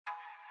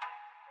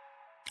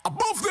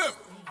above them.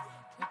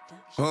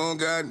 Oh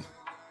God,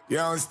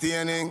 you're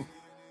standing.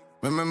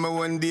 Remember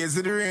when days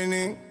it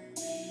raining?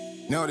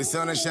 Now the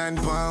sun shine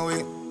upon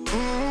we.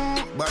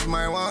 But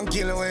my one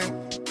kill away.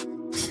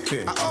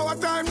 Our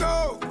time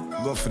now.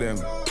 Go for them.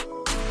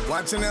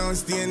 Watching now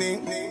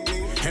standing.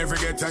 Every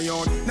get a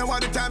yawn. Now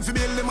what the time for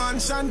build the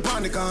mansion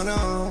pon the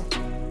corner.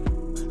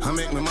 I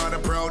make my mother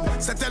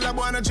proud. So tell her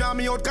boy to draw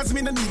me out, cause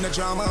me no need no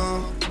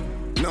drama.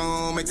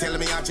 No, me tell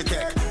me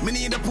architect. Me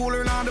need a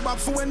cooler on the back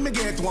for when me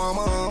get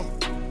warmer.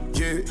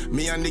 Yeah,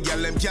 me and the girl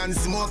them can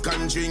smoke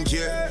and drink,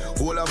 yeah.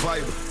 Whole a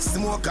vibe,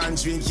 smoke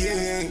and drink,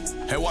 yeah.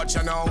 Hey, watch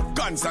ya now,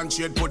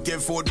 concentrate, put your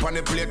food on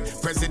the plate.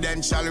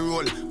 Presidential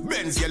roll,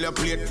 Benz yellow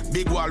plate.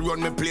 Big wall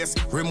run me place,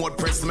 remote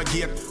press my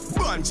gate.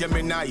 Born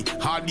Gemini,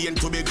 hard in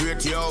to be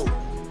great, yo.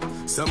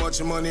 So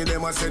much money,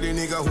 them a say the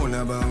nigga own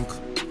a bank.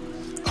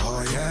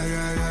 Oh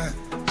yeah.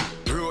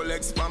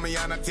 Rolex for me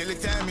and I tell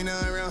it time in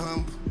a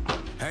ramp.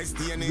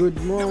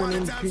 Good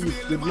morning,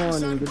 peace. Good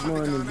morning.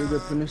 Big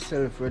up on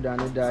yourself, whether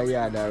on the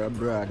yard or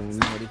abroad, and you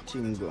know the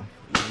thing go.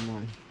 Yeah,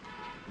 man.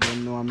 You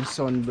know my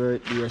son's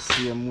birthday the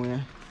same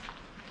way.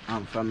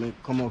 And for me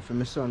come up for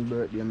my son's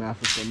birthday, I have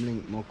to some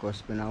link more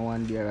spend a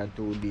 1 day or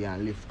 2 days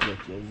and lift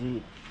get you see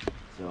it.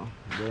 So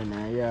then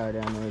I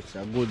know it's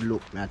a good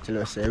look. I tell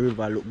you say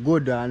river look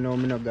good. I know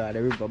me not got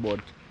the river,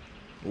 but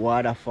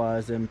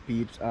waterfalls and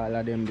peeps, all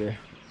of them there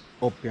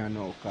up here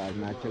now, cause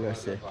I tell you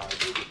say.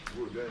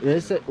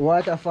 Yes,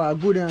 waterfall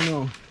good I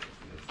know.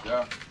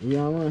 Yeah.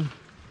 Yeah, man.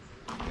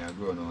 Yeah,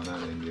 go on and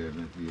then you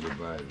feel the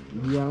vibe.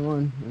 Yeah,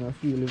 man. I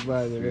feel the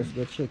vibe. Let's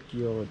go check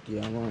you out,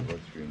 yeah, man.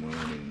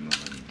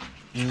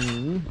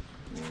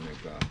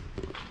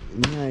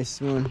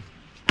 Nice, man.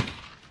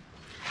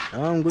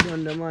 I'm good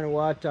on the man.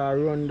 Water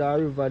run the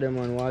river, the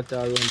man. Water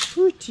run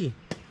pretty.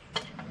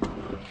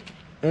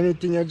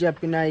 Anything you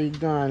drop in you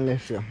gone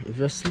left you. If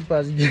your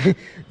slippers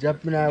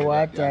drop in the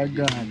water,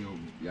 gone.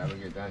 You have to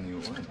get a new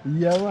one.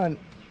 Yeah, man.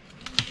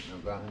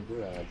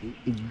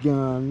 It's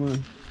gone,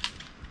 man.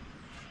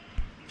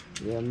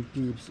 Yeah, my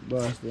peeps,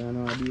 boss, they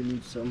know I deal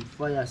with some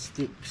fire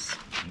sticks.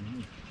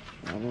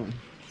 Yeah, man.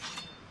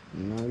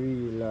 In a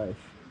real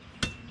life.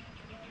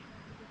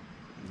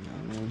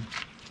 Yeah, man.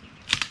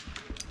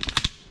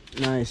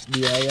 Nice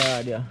day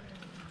yard, yeah.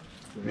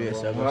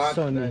 Yes, I got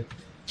sunny.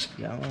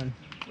 Yeah, man.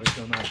 What's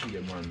on that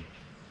here, man?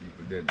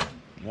 People dead, man.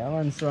 Yeah,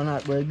 man, sun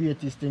hot, but the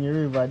greatest thing in the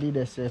river did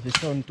they say if the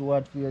sun too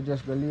hot for you,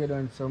 just go lay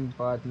down some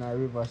part in the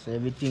river, so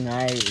everything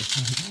high.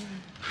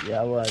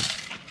 Yeah, what?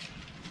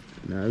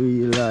 In a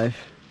real life.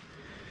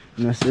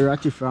 You know, see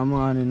Ratty from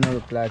morning now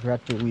look like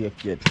Ratty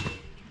wake yet.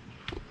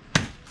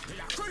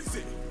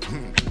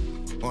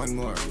 One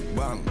more,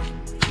 bang,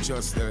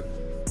 just that.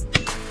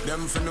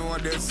 Them for know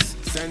this,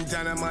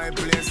 Santana my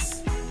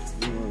place.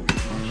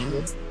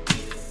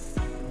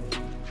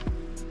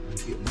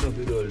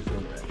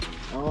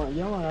 Oh,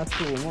 yeah, man, that's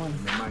cool, man.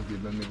 The man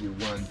give me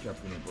one chop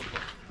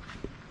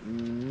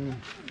in the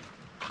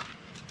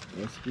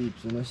Yes,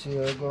 peeps, you know, see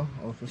how you go?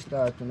 How to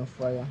start on the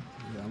fire.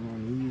 Yeah,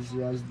 man,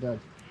 easy as that.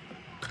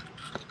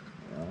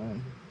 Yeah,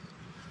 man.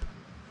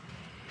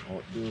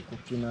 Out there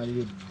cooking at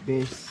the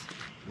best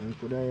you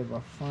could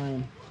ever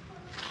find.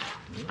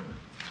 Yeah, man.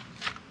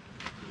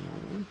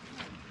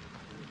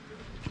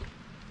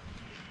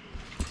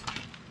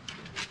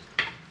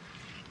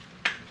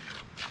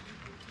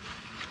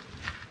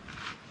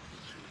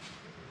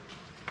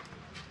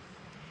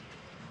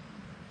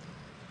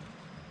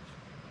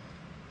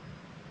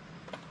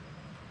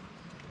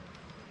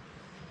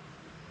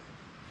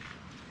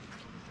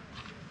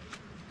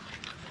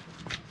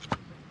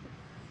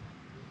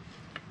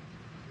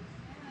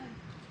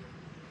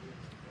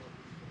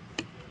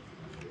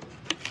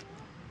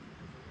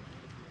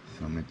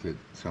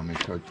 So me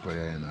touch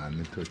fire and I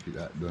touch it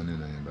that done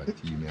in but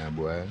tea me a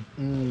boy.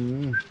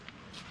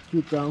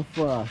 Quick and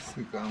fast.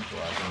 Quick and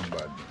fast and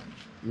bad, man.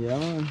 Yeah,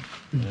 man.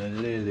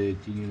 Lele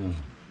thing, you know.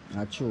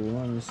 That's true,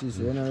 man. You see,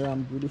 so you know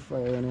ramp with the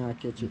fire and you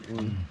catch it,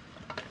 man.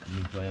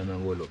 The fire not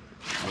hold up.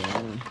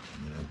 Yeah, man.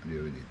 I play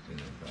with it, you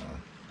know.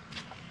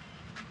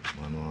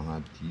 Man want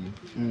hot tea.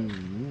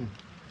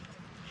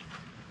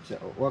 So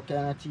what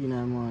kind of tea in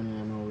the morning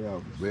you know we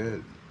have?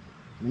 Well,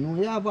 I know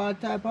you have all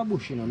type of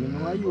bush, you know. I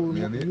know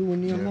you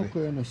name muck,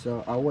 you know,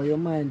 so I wear your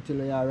mind till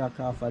you rock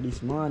off of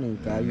this morning,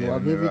 because you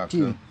have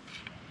everything.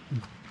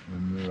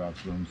 When we rock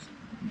from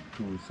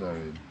two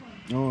sorrel.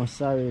 Oh,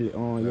 sorrel.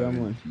 Oh, yeah,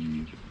 man.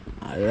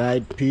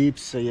 Alright,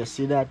 peeps, so you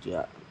see that?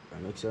 Yeah. I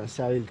make some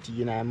sorrel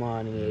tea in the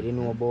morning. You didn't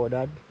know about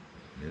that?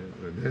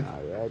 Yeah,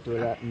 alright,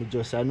 well, I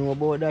just know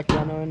about that,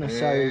 you know,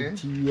 sorrel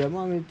tea. Yeah,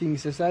 man, I think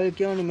so sorrel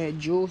can only make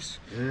juice.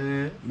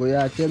 But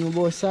yeah, tell me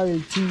about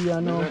sorrel tea,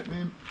 you know.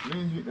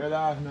 The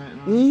last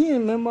night,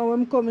 remember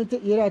when I come to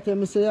you, tell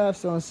me say you have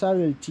some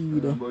sorrel tea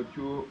there. But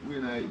you,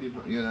 when I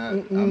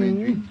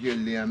drink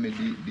jelly and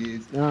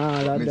this,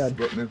 like that.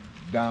 But me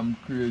damn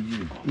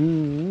crazy.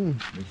 Me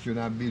should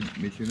have been,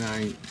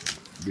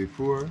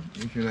 before,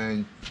 me should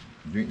have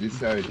drink the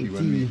sorrel tea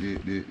when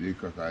the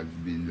crackers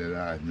been the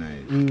last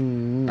night.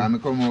 And I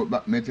come out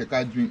back, I take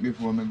a drink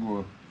before I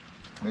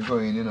go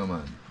in, you know,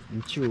 man.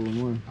 True,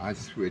 man. I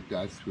sweat.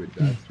 Yeah, I sweat,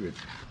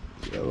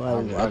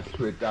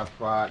 I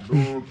fart.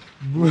 Boom.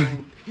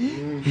 Boom.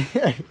 Boom.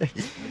 I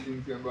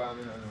think about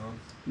me now.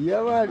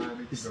 Yeah, man.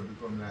 It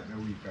become like a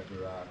week at the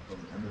rock.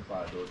 I'm a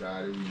part out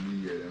all the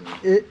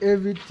year.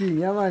 Everything.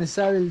 Yeah, man.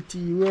 Sorrel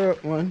tea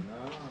work, man.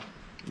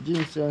 Yeah.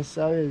 Drink some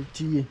sorrel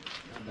tea.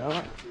 Yeah,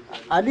 man.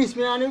 At this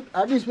me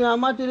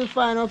I'm at the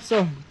fine up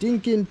so.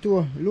 Thinking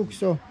too. Look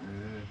so. Yeah.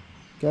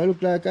 Can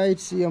look like I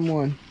see him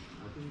one.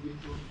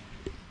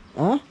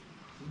 Huh?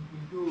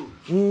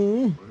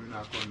 When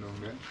I come down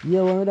there?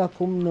 Yeah, when that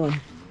come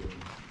down.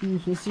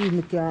 People see if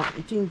me can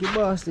think the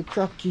boss the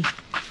cracky.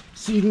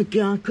 See if me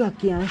can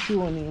cracky and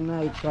show me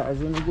night cause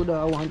when you go there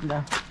I want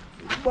that.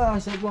 The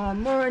boss I go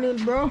on morning,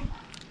 bro.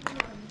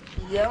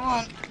 Yeah,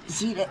 man.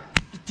 See that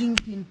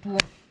thinking too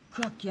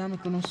cracky and I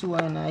can show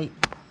at night.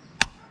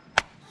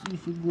 See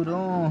if it good.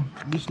 Oh,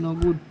 this no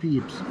good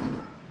peeps.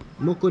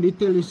 Moko they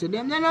tell you say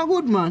them they're not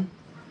good, man.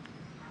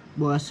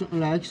 But something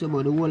like so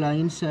about the whole are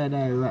inside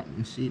I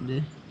rotten, see it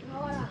there.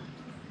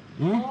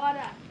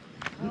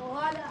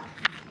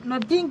 No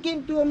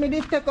thinking to me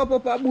they take up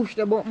a bush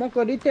there, but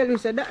Moko they tell you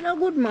say that not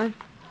good, man.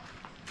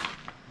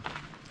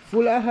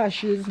 Full of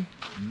hashes.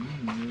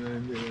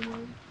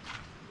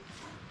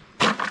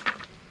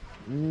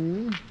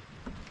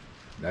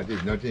 That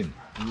is nothing.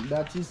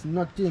 That is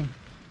nothing.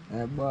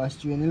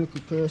 Boss, you look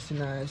at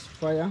personalized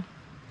fire.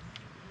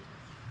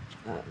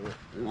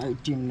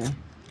 Light him there.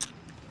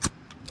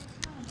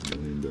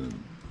 Done.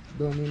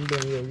 Done,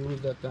 yeah,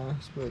 use that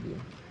and spread it.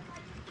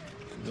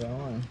 Yeah,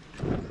 man.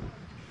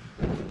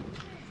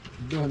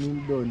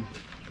 Done.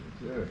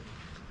 Yeah.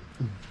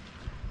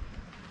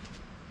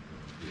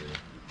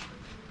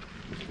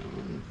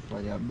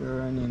 Fire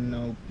burning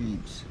now,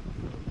 peeps.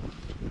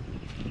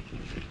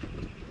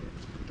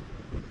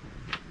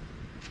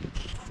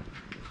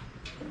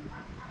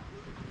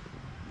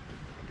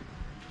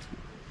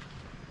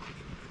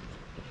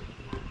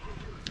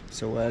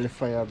 So while the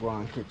fire go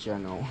and catch you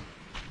now,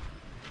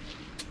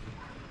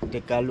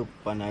 take a look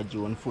on a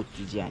drone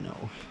footage you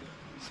now,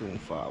 soon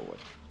forward.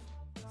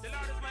 The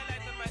Lord is my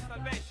light and my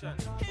salvation.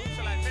 Whom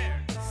shall I fear?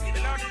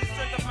 The Lord is the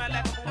strength of my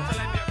life. Whom shall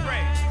I be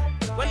afraid?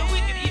 When the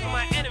wicked, even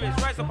my enemies,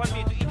 rise upon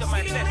me to eat up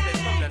my flesh, they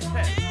come and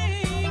test.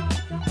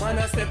 When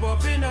I step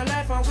up in the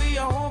life and we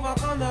are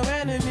overcome the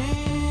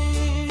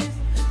enemies.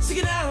 Sing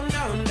it down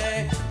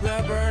there. We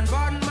are burn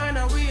bottom mind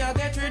and we are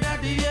get rid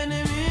of the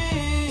enemies.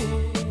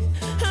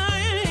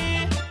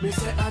 Me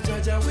say a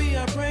judge we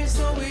are praised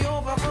so we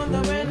overcome the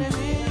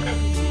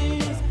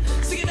enemies.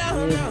 Sing it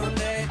down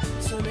there.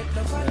 So make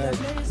the fire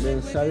blaze.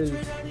 Then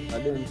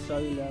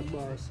sorrel like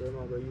boss I'm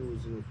going to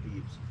use no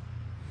peeps.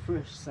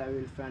 Fresh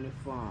sorrel from the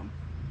farm.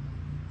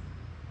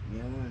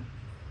 Yeah, man.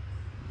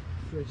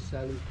 Fresh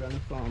sorrel from the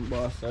farm,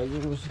 boss I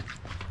use.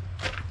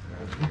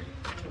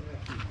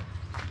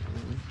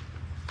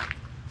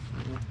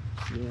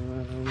 Yeah,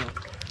 man.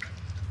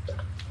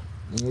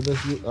 You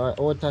just use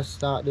outer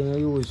start then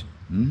you use.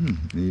 And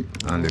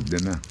left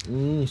them now.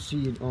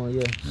 Seed, oh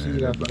yeah,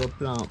 seed have to go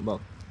plant back.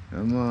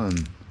 Yeah, man.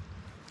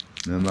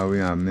 Remember we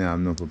have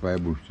no papaya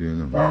bush, you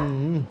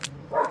know.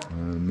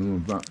 No,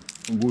 but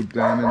good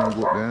time you know,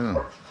 go up there, you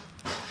know.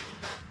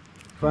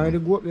 Find the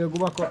go up there,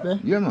 go back up there?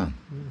 Yeah, man.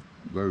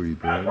 Go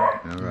reap, right?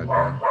 Right.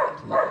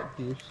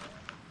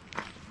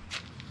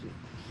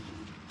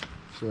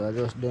 So I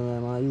just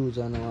them I use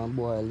and I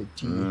boil the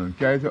tea.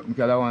 Carry something,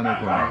 carry one of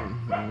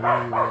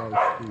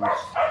them.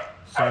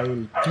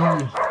 Sorrel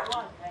tea.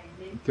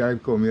 Carry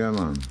come here,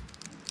 man.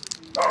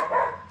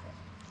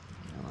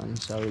 And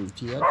sorrel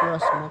tea, I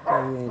trust my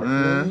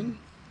curry.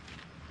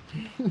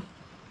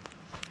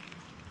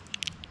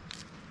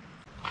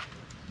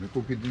 I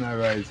cook it in a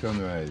rice,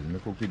 sunrise. I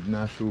cook it in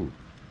a soup.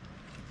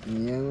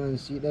 Yeah, man,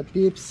 see the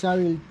peeps,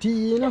 sorrel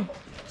tea, you know.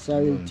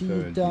 Sorrel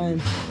tea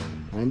time.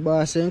 And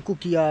boss and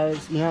cookie he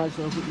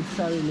also put the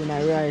sorrel in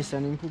a rice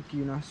and then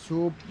cookie in a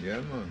soup.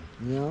 Yeah, man.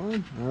 Yeah,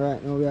 man.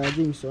 Alright, now we are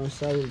drinking some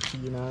sorrel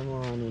tea in the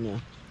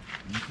morning.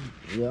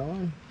 Yeah,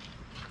 man.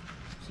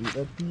 See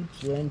the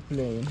peeps when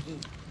playing.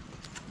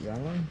 Yeah,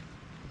 man.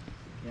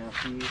 Yeah,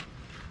 see,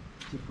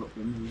 tip up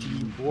the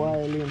Tea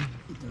boiling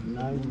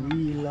in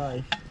real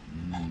life.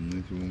 Yeah,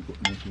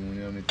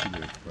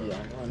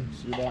 man.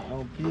 See that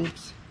now,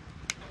 peeps?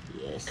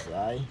 Yes,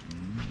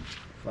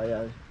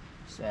 fire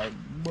side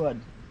bud.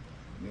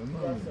 Yeah,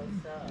 man.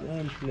 You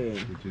ain't playing.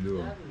 What you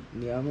do?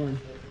 Yeah, man.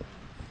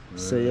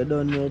 So you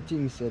don't know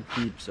things, so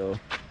peeps, so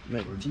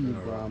make tea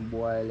go and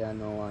boil, you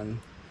know, and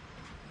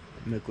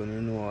make you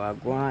know, I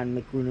go and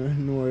make you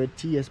know the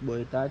taste, but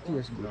it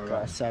tastes good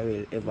because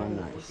sorrel ever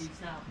nice.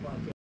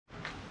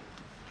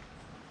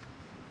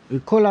 The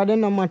color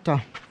doesn't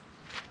matter.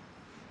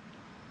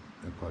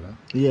 The color?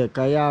 Yeah,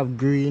 because you have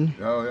green.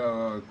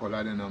 Yeah,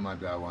 color doesn't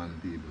matter one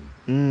people.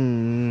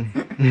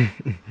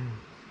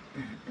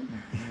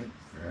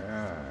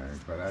 Yeah,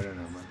 color doesn't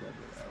matter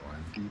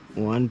one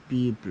people. One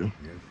people.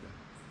 Yes,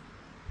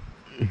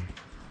 sir.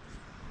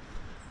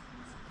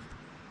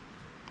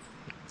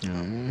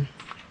 Yeah, man.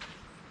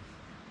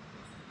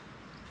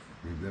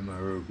 Give them a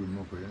real good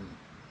muck,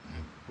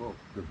 fuck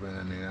the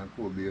friend and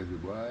co baby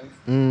boy.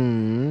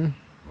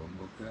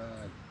 Bumbo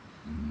clad.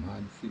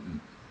 Mad sitting.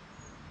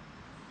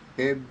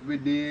 Every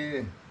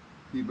day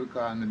people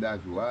call me,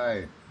 that's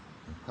why.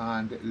 I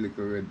can't take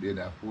liquor red day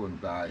that phone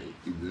because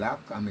it's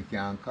locked and I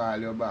can't call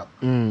you back.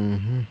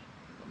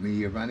 Me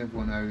hear from the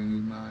phone I ring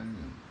this man.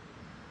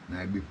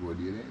 Night before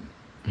the then.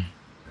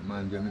 The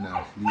man tell me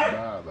not sleep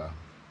barber.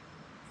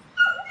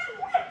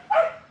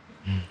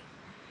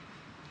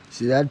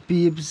 See that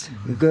peeps?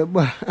 Good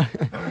boy.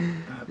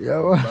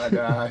 Yeah, man.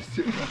 Badass.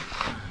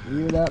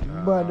 You that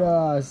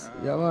badass.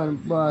 Yeah, man,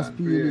 boss,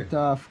 peel it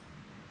off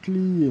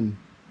clean.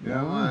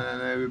 Yeah, man,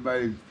 and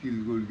everybody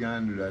feel good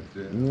can do that.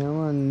 Yeah,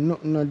 man,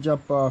 nothing no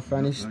drop off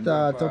and it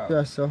start up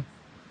here, so.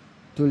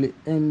 Till the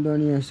end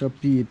down here, so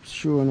peeps.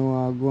 Show no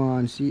how go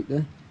on, see it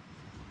there?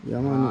 Yeah,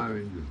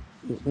 man.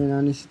 The end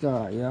and the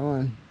start, yeah,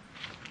 man.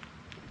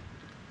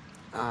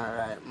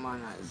 Alright,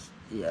 man.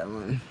 Yeah,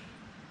 man.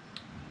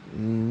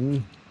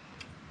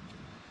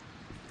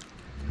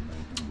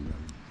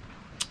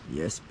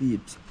 Yes,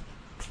 peeps.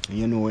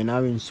 You know, when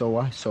I'm in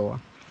sour.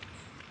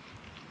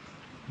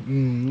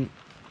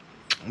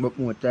 But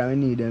more time we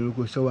need them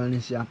look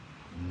sourness here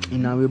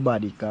in our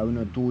body, because we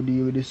not too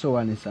deal with the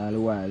sourness all the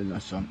while, you know,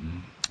 so.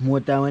 More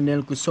time when they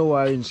look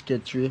sour in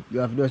sketchy, you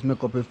have to just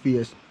make up your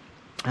face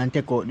and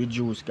take out the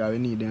juice, because we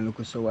need them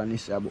look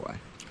sourness here, boy.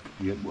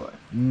 Yeah, boy.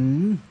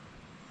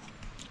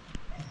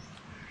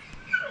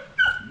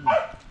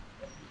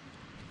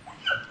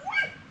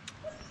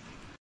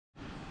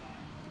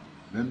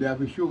 Then they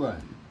have sugar.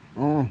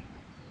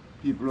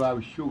 People who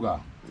have sugar.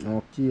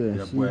 Okay,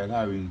 The boy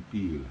having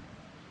peel.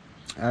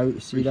 I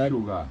see that.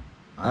 Sugar.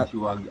 And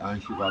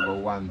sugar go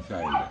one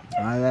side.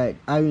 Alright,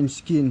 orange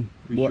skin.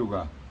 For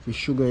sugar. For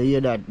sugar, you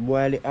hear that?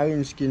 Boil the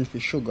orange skin for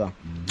sugar.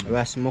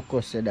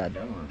 Rasmoko said that.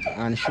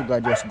 And sugar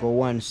just go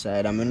one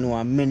side. I mean,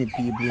 know many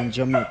people in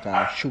Jamaica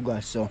have sugar,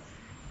 so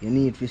you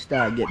need to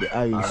start get the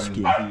orange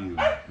skin.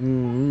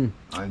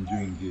 Peel. And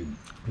drinking.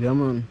 Yeah,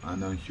 man.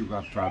 And then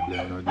sugar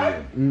problem not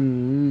there.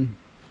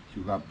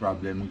 Sugar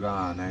problem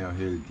gone and you're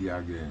healthy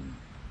again.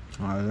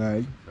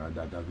 Alright. So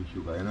that have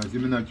sugar. You know, see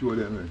me not show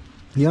them. Eh?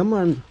 Yeah,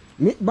 man.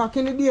 Back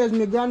in the days,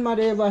 my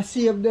grandmother ever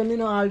saved them, you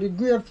know, all the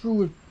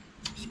grapefruit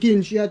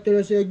skin. She had to tell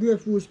us, say,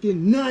 grapefruit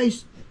skin,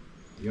 nice.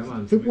 Yeah,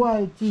 man. For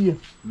quality. You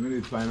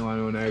need to find one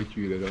on the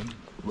tree, though.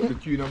 But the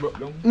tree not broke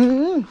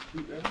down.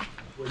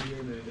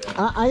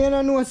 I you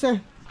know,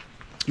 say,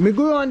 me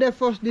go on there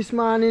first this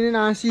morning, you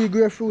know, and see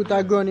grapefruit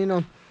are grown, you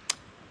know.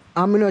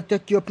 I'm going to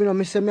take you up, you know,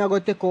 I say, I go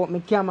take out my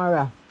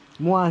camera.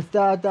 I want to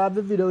start off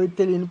the video with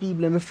telling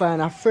people me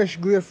find a fresh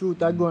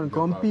grapefruit I go and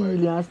come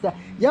peel and start.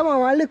 Yeah, man,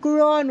 one little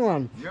round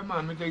one. Yeah,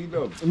 man, me take it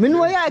up. Me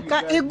know, yeah,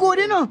 it's good,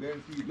 you know.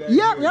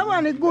 Yeah,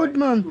 man, it's good,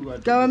 man.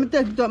 Because I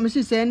take it up, I see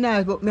it's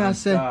nice, but me I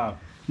say, I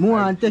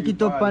want to take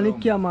it up on the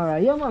camera.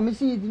 Yeah, man, I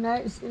see it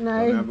nice. I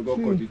never go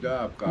cut it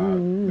off, because I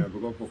never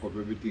go fuck up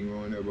everything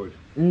around there, but...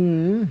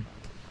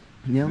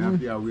 Yeah, man. I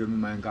feel away my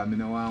mind, because I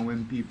don't want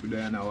when people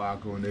there and I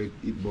walk around, they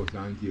eat bus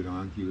and kill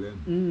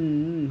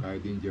them. Because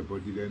it's in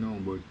jeopardy there now,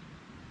 but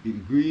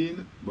it's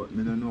green, but I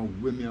don't know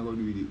when I go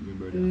do with it, my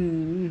brother.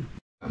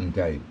 I'm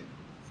tired.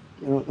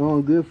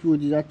 Oh,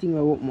 grapefruit is a thing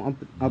I want my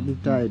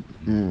appetite.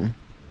 And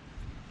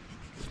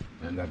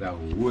that I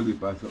hold it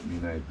for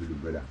something nice for the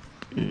brother.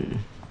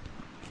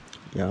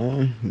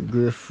 Yeah,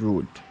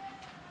 grapefruit.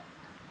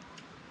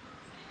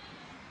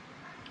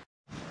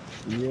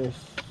 Yes,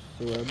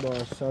 so I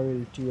bought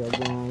sorrel tea, I'm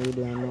going with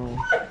there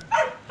now.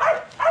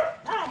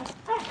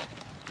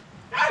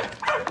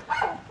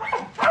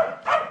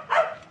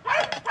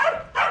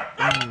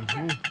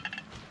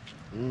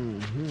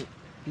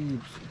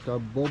 Peeps, it's a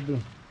bubble.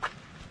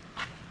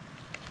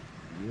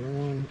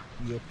 Yeah,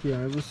 you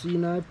can't ever see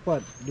in a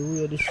pot the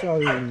way the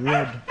sorrel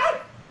red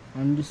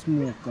and the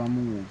smoke come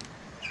out.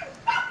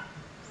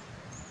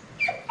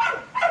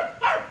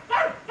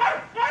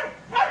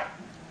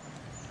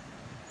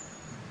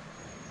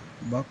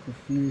 Back to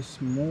feel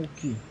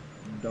smoky,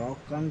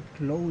 dark and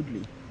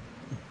cloudy.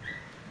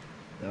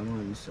 Yeah,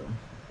 man, so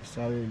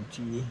sorrel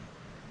tea.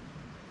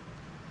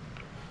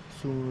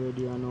 So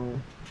ready now.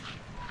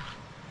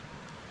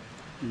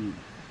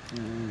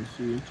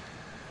 See it.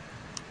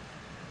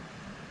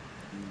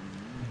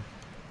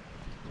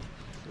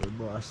 So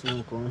boss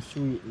soon come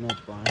sweeten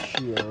up and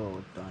share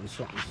out and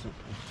something.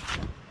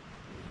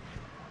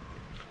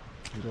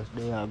 Just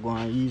there go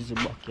and easy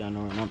back here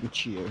now in my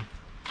chair.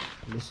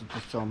 Listen to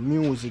some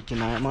music in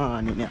the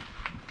morning. Yeah.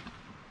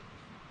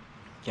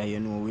 Cause you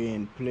know we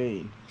ain't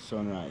playing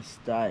sunrise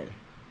style.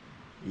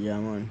 Yeah,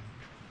 man.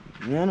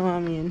 You know what I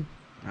mean?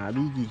 A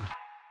biggie.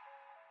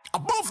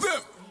 Above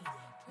them.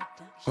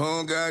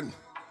 Oh God,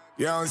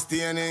 you're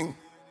standing.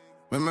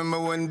 Remember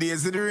when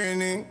days it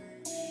raining?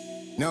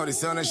 Now the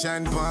sun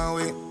shine upon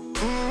we.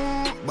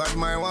 But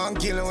my one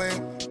kill away.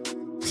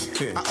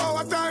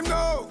 Our time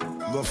now.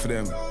 Go for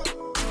them.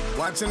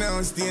 Watching now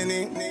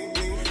standing.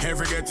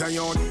 Every get a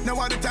yawn. Now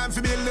what the time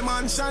for build the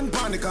mansion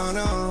pon the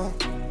corner.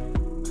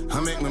 I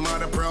make my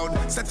mother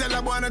proud. So tell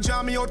her boy no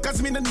draw me out,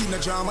 cause me no need no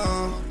drama.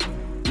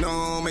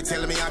 No, me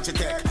tell me how to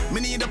take. Me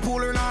need a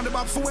cooler on the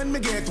back for when me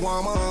get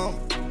warmer.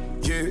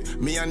 Yeah,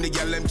 me and the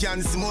girl them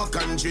can smoke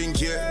and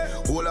drink, yeah.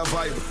 Whole a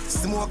vibe,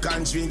 smoke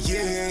and drink,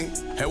 yeah.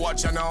 Hey,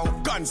 watch ya now,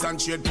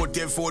 concentrate, put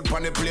your food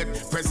on the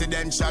plate.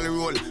 Presidential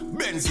roll,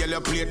 Benz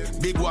yellow plate.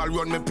 Big wall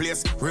run me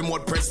place,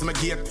 remote press my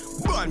gate.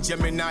 Born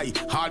Gemini,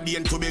 hard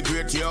in to be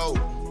great, yo.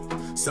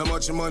 So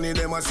much money,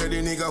 them a say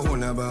the nigga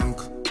own a bank.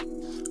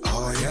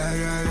 Oh yeah,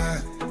 yeah,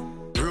 yeah.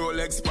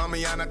 Rolex pa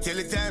me and I tell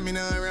it time in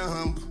a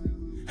ramp.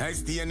 Hey,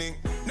 Steeny,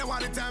 now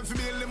what the time for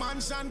build the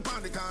mansion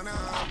on the corner.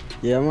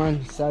 Yeah,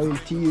 man, sorrel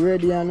tea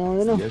ready now,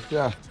 you know? Yes,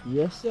 sir.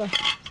 Yes, sir.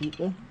 See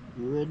there?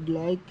 You ready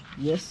like?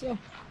 Yes, sir.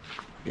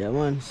 Yeah,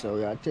 man, so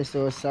we are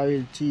testing our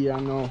sorrel tea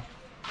now.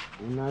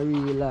 In a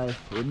real life,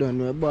 we don't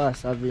know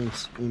boss having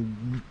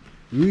in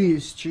real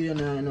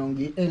strainer, you know,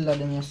 the elder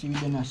them you see with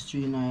them a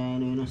strainer,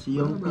 you know, see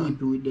young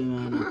people with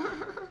them, you know.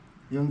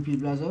 Young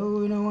people are say,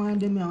 oh, you know, want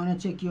them, I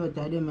want to check you out,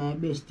 them are the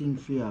best thing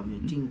for you,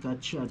 you think of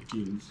chat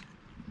things.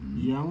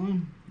 Yeah,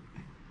 man.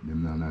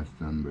 Them not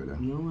understand, brother.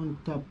 You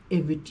want to tap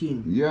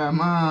everything. Yeah,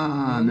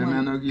 man. Them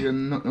are not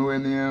giving nothing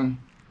when they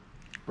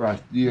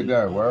prostate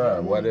or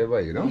whatever,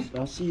 you know.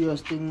 That's a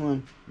serious thing,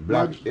 man.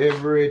 Black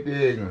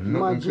everything,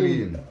 nothing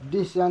clean.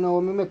 This, you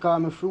know, me make all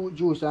my fruit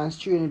juice and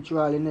strain it through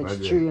all the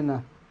next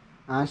strainer.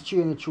 And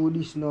strain it through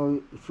this now.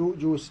 Fruit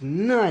juice,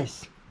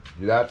 nice.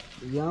 See that?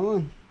 Yeah,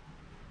 man.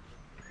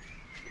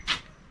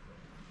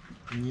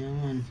 Yeah,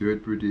 man. See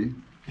it pretty?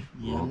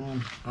 Yeah,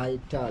 man. I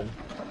tell.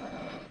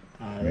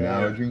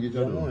 Now drink it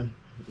alone.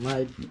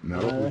 Now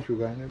put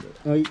sugar in it.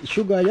 Oh,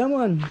 sugar, yeah,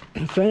 man.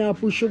 If I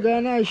put sugar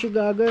in it,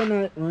 sugar go in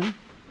it, man.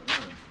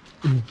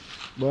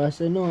 But I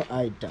say no,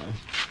 I tell.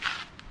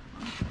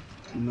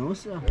 No,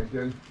 sir.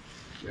 They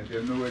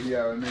tell me where they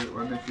are on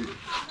the sick.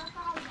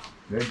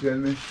 They tell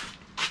me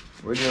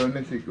where they are on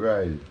the sick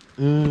ride.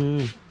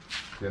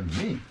 Tell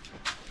me.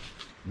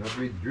 You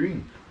don't eat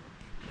drink.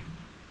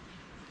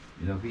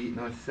 You don't eat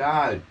no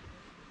salt.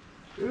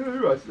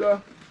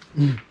 Rasta.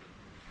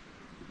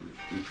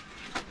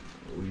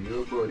 Oh,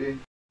 you buddy.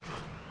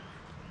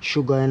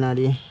 Sugar in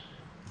the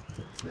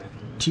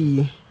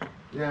tea.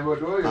 Yeah,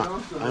 but oh, you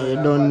know, I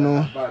don't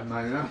know. Bad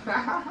man, you know?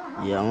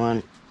 Yeah,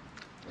 man.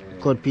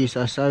 Cut piece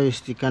of sorrel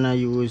stick and I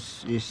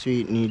use the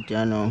sweeten it,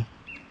 you know.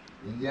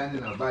 Indian,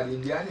 you know, bad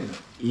Indian, you know.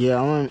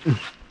 Yeah, man.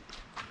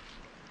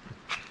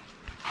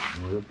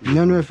 You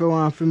don't know if you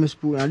want for me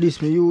spoon, and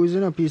this me use, you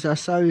know, piece of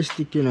sorrel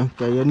stick, you know,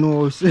 because you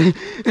know, say.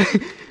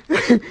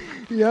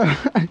 Yeah,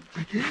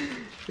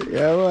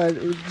 yeah, man,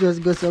 it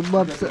just got some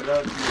bobs.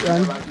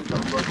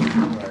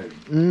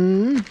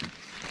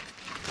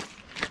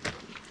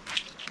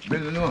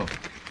 Bill, no.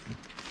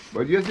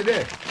 But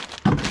yesterday,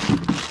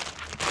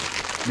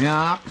 me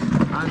asked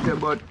answer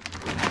about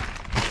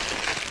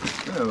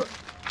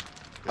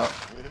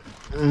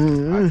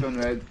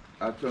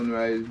at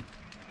sunrise,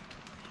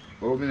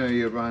 open a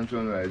year on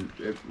sunrise.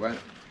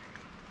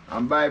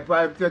 And by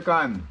 5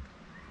 seconds,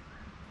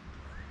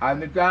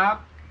 and the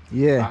talk,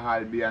 yeah.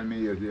 I'll be on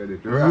me yesterday.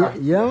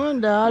 Yeah,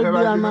 man, I'll be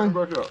on, man.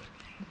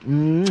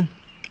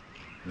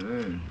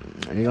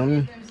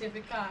 Young.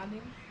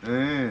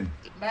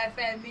 By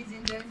 5 minutes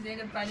in them, they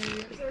don't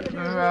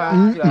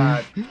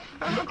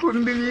I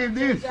couldn't believe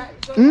this. I'll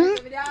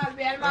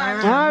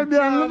be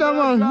another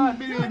man.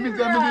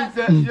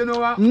 You know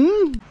what?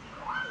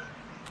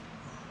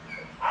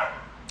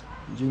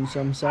 Drink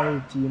some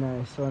sorrel tea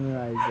now,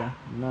 sunrise,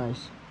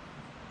 nice.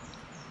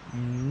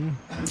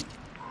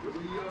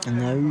 And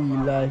a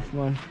real life,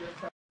 man.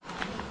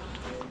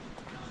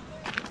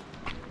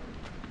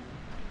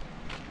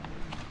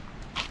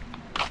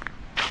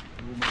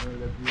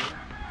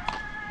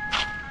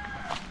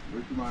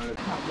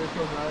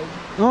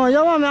 Oh,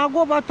 yeah, man, I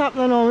go back top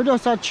now. We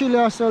just a chill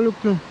here, so look.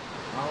 Yeah,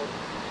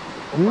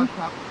 man.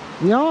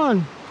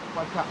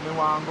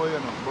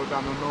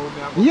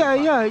 Yeah,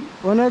 yeah.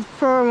 When I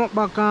firm up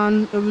back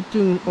and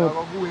everything up.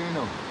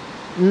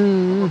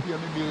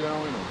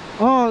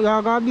 Oh, you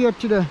got to be up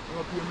today.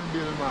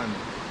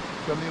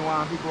 So me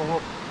want to go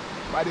up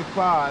by the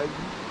falls.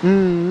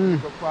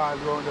 Go falls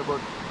round there,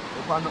 but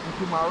if I not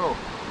tomorrow.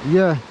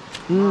 Yeah.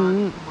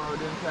 Tomorrow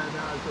then time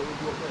also we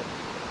go there.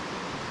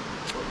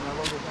 But now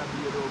we can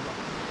be over.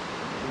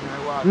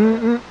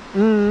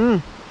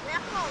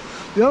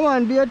 Yeah,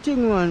 man, do your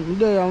thing, man.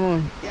 There,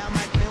 man.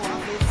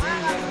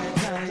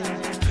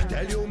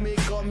 Tell you me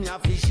come here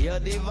fish here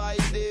divide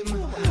them.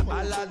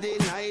 All of the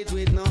night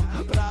with no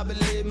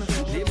problem.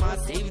 The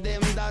massive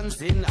them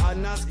dancing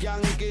and a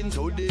skanking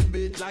to the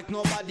beat like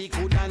nobody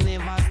could have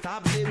never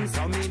stop them.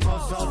 So me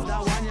bust up the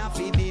one you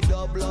feed the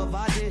double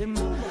over them.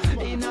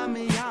 In a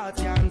me heart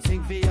can't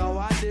sing for you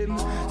of them.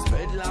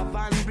 Spread love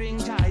and bring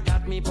joy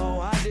that me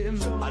power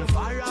them. And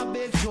for a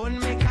big tune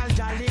make a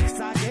jalix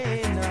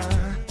again.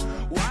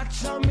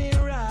 Watch how me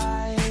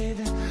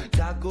ride.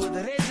 That good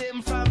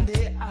rhythm from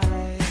the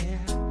eye.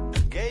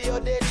 Get you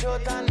the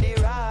truth and the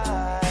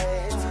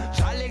right.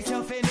 Jalix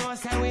you fi know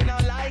say we no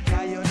like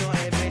her. You know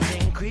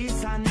everything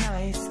crisp and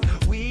nice.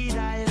 Weed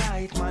I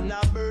light man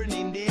a burn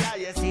in the eye.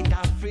 Yes it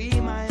a free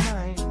my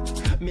mind.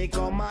 Me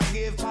come and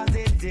give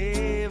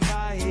positive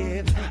vibes.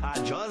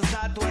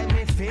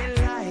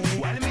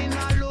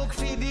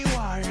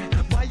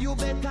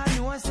 I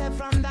know I said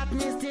from that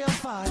me still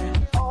far.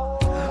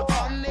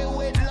 Only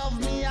with love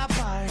me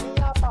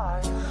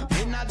apart.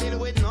 Me not deal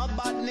with no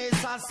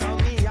badness or some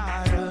me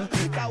are.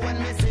 Cause when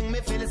me sing me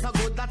feel so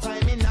good that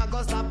time me not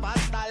go stop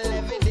at all.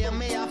 Every day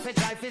me have to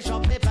try fish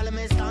up me pal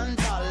me stand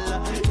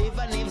tall.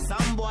 Even if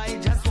some boy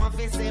just want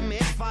to see me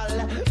fall,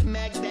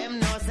 make them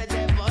know say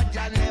the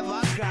virgin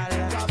never crawl.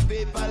 Cause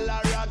people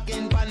are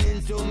rocking pan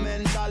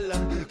instrumental.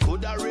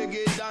 Coulda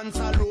reggae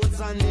dancehall roots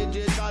and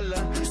digital.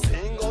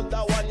 Sing out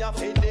the one you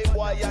feed the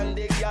boy and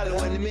the girl.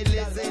 When me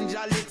listen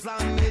Jalix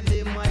and me the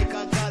mic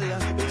a call.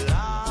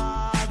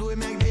 Lord, we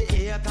make the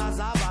haters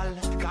a ball.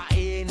 Cause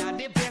inna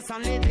the place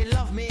only they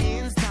love me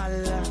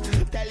install.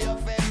 Tell your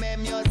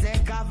fame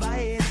music a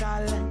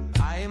vital.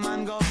 I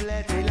man go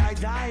play till I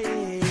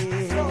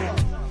die.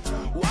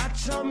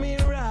 Watch how me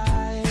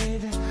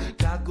ride.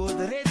 That good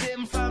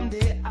rhythm from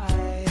the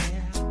eye.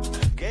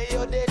 Get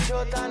you the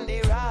truth and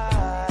the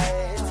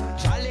right.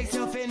 Jalix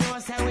you fi know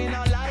say we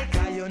no like.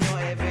 Cause you know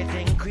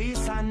everything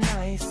crisp and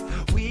nice.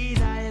 We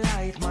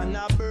highlight man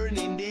a burn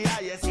in the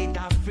highest. It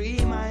a free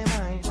my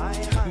mind.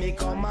 Me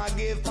come a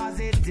give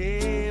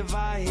positive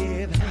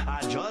vibe.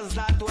 I just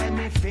that way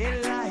me feel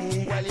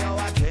like. Well you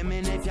a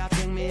dreaming if you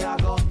think me a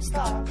go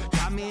stop.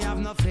 Cause me have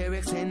no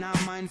lyrics in a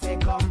mind fi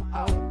come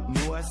out.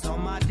 Know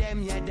some of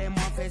them yeah them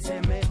want fi see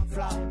me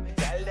flop.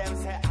 Tell them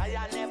say I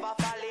a never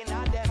fall in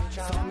a them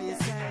trap. So me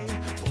say,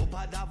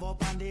 Opa Dav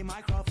up on the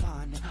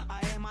microphone.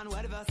 I am on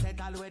well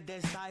versatile with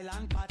the style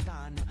and pattern.